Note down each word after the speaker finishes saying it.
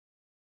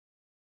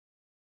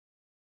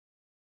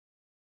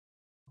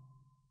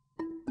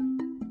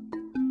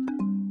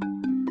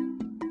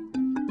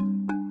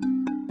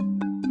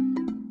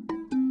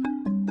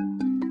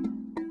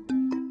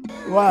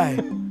Why?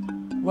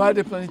 Why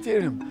the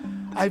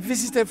planetarium? I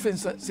visited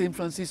San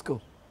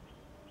Francisco,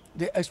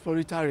 the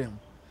Planetarium,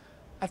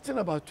 I think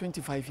about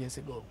 25 years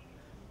ago.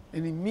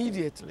 And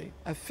immediately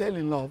I fell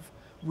in love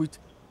with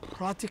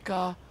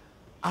practical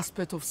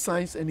aspect of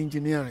science and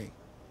engineering.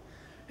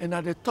 And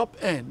at the top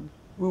end,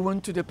 we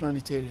went to the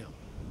planetarium.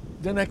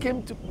 Then I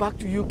came back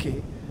to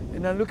UK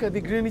and I looked at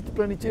the Greenwich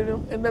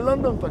Planetarium and the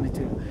London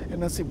Planetarium.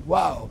 And I said,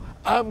 wow,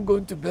 I'm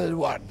going to build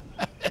one.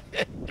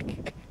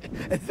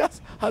 And that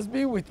has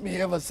been with me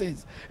ever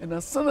since. And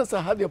as soon as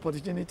I had the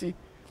opportunity,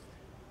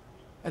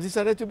 I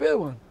decided to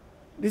build one.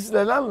 This is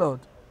the landlord.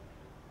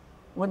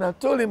 When I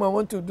told him I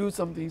want to do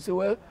something, he said,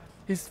 well,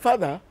 his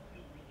father,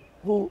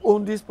 who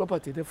owned this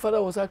property, the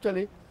father was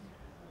actually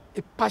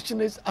a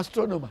passionate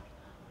astronomer.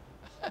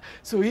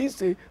 So he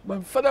said, my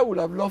father would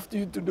have loved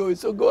you to do it,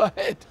 so go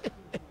ahead.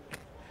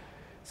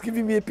 He's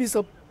giving me a piece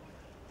of,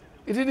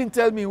 he didn't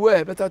tell me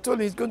where, but I told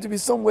him it's going to be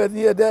somewhere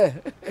near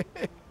there.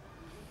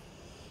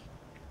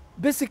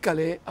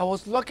 Basically, I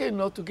was lucky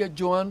enough to get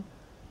Joanne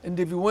and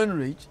David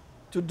Wenridge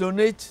to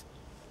donate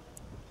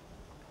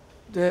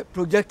the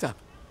projector.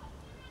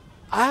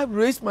 I have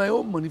raised my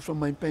own money from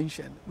my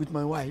pension with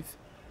my wife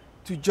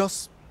to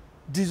just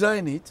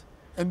design it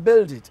and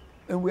build it.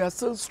 And we are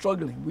still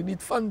struggling. We need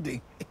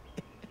funding.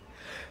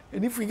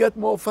 And if we get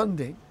more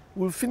funding,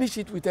 we'll finish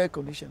it with air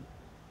conditioning.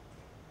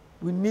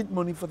 We need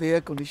money for the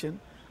air conditioning.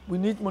 We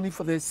need money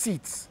for the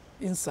seats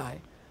inside.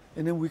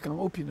 And then we can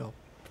open up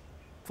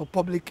for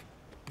public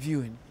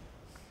viewing.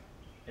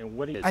 And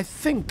what is? I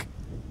think,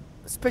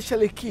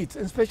 especially kids,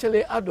 and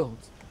especially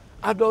adults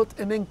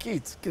and then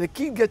kids, the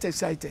kids get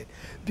excited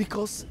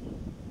because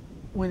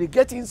when they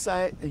get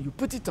inside and you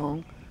put it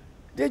on,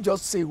 they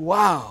just say,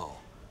 wow,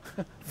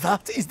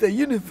 that is the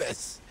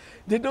universe.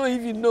 They don't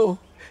even know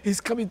it's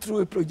coming through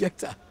a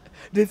projector.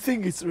 They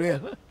think it's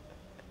real.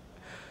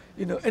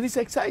 You know, and it's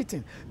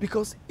exciting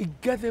because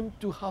it gets them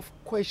to have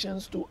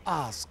questions to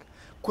ask,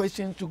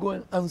 questions to go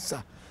and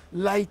answer.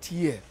 Light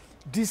year,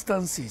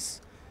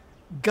 distances,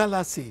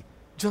 galaxy,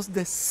 just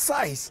the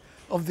size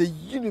of the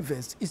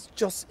universe is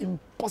just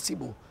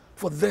impossible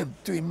for them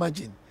to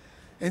imagine.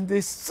 And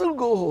they still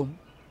go home,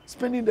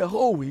 spending the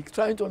whole week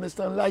trying to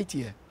understand light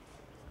year.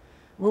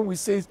 When we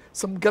say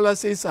some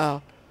galaxies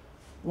are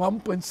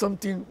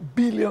 1.something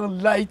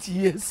billion light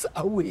years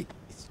away,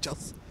 it's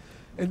just,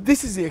 and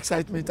this is the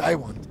excitement I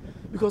want.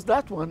 Because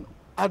that one,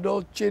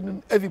 adult,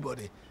 children,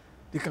 everybody,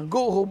 they can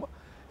go home,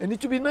 and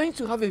it would be nice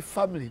to have a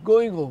family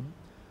going home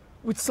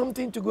with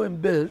something to go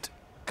and build,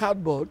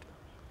 cardboard,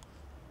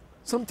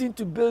 something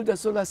to build a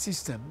solar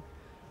system,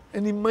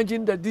 and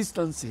imagine the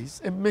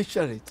distances and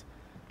measure it.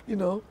 You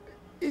know,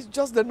 it's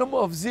just the number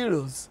of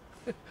zeros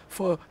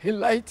for a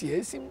light year.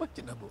 It's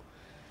imaginable.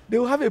 They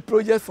will have a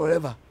project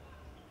forever.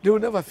 They will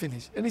never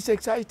finish, and it's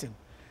exciting.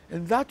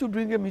 And that will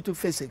bring them into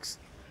physics.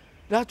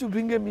 That will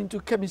bring them into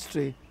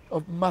chemistry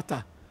of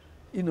matter,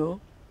 you know.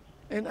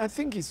 And I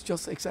think it's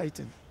just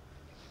exciting.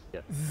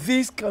 Yeah.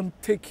 This can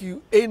take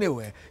you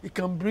anywhere. It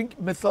can bring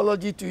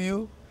mythology to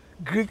you,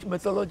 Greek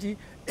mythology,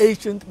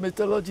 ancient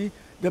mythology,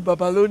 the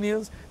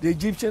Babylonians, the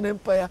Egyptian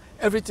empire,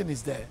 everything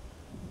is there.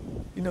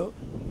 You know,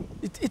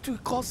 it will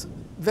cause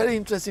very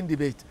interesting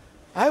debate.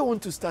 I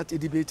want to start a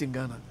debate in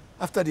Ghana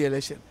after the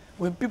election,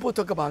 when people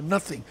talk about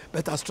nothing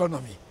but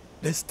astronomy,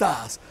 the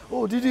stars.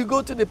 Oh, did you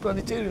go to the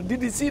planetarium?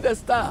 Did you see the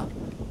star?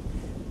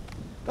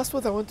 That's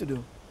what I want to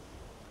do.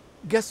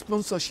 Get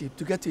sponsorship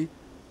to get a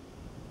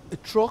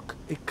truck,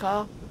 a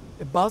car,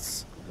 a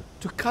bus,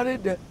 to carry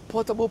the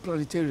portable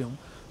planetarium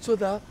so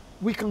that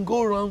we can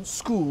go around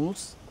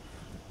schools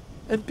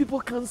and people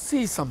can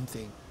see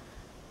something.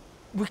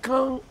 We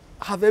can't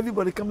have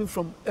everybody coming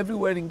from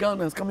everywhere in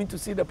Ghana coming to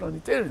see the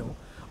planetarium,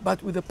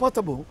 but with the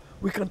portable,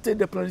 we can take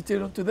the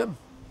planetarium to them.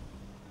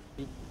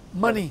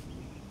 Money.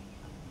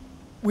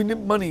 We need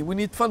money, we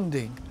need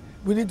funding,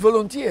 we need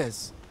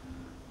volunteers.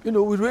 You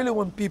know, we really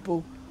want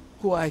people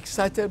who are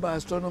excited by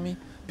astronomy,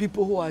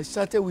 people who are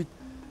excited with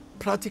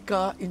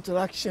practical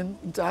interaction,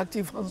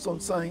 interactive hands-on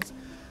science.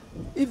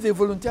 If they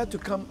volunteer to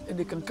come, and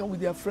they can come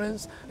with their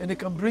friends, and they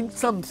can bring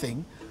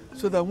something,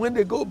 so that when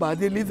they go back,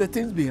 they leave the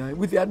things behind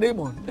with their name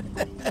on.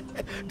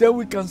 Then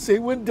we can say,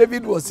 when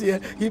David was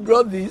here, he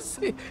brought this,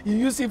 he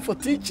used it for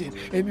teaching,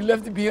 and he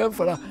left it behind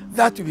for us.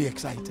 That will be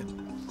exciting.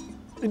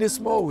 In a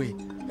small way,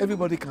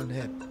 everybody can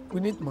help.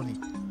 We need money.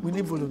 We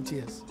need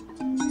volunteers.